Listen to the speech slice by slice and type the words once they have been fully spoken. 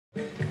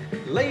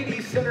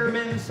Lady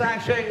Cinnamon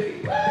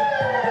Sachet.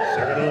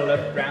 Circle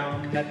left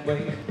round that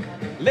way.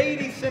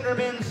 Lady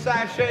Cinnamon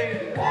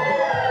Sachet.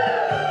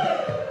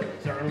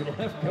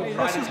 Hey,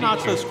 this is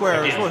Not So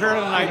Squares. We're here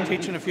tonight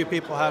teaching a few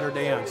people how to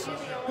dance.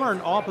 We're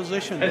an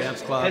all-position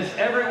dance club. We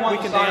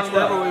can dance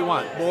wherever we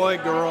want, boy,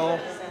 girl,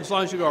 as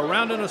long as you go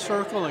around in a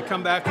circle and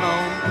come back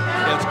home,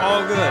 it's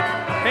all good.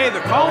 Hey,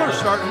 the caller's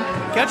starting.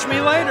 Catch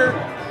me later.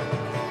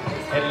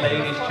 And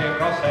ladies, check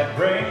across that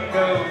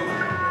Ringo.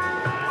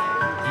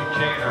 You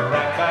check her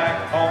right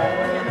back home.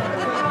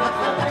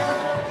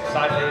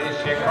 Side ladies,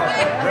 check across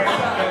that Ringo.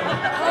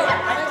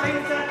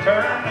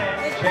 Turn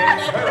and check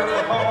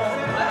her home.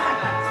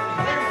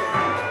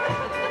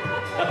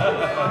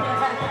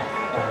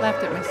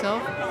 Laughed at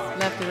myself,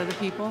 laughed at other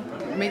people.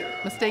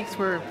 Mistakes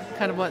were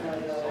kind of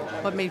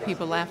what made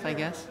people laugh, I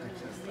guess.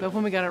 But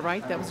when we got it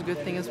right, that was a good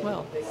thing as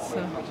well.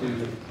 So. 1,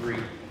 2, 3,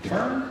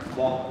 turn.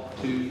 1,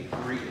 2,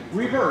 3,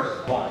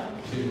 reverse. 1,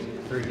 2,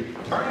 3,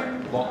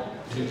 turn. 1,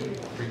 2,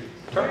 3,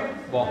 turn.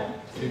 1,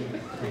 2,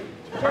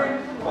 3, turn.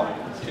 1,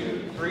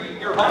 2, 3,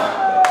 you're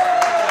home.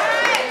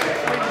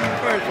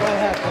 First, what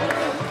happened?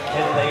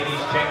 And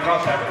ladies, check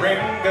across that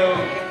Ringo.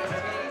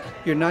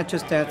 You're not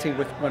just dancing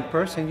with one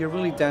person, you're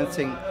really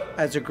dancing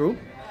as a group.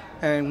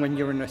 And when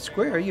you're in a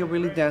square, you're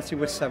really dancing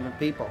with 7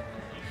 people.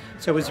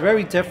 So it's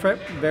very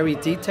different, very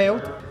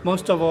detailed.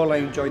 Most of all, I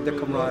enjoyed the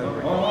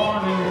camaraderie.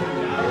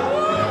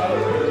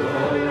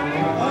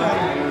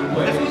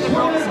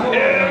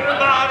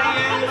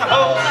 Everybody in the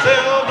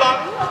wholesale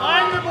block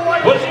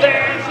was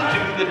dancing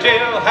to the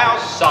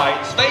jailhouse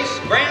side, Space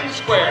Grand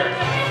Square.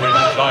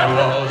 Wish I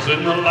was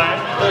in the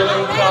land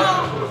of God.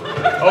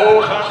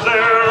 Oh, times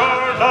there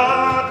are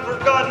not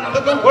forgotten.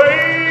 Look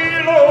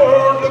away,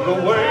 Lord, look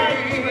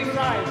away,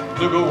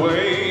 look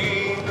away.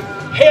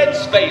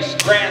 Headspace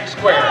Grand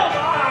Square.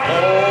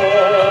 Oh.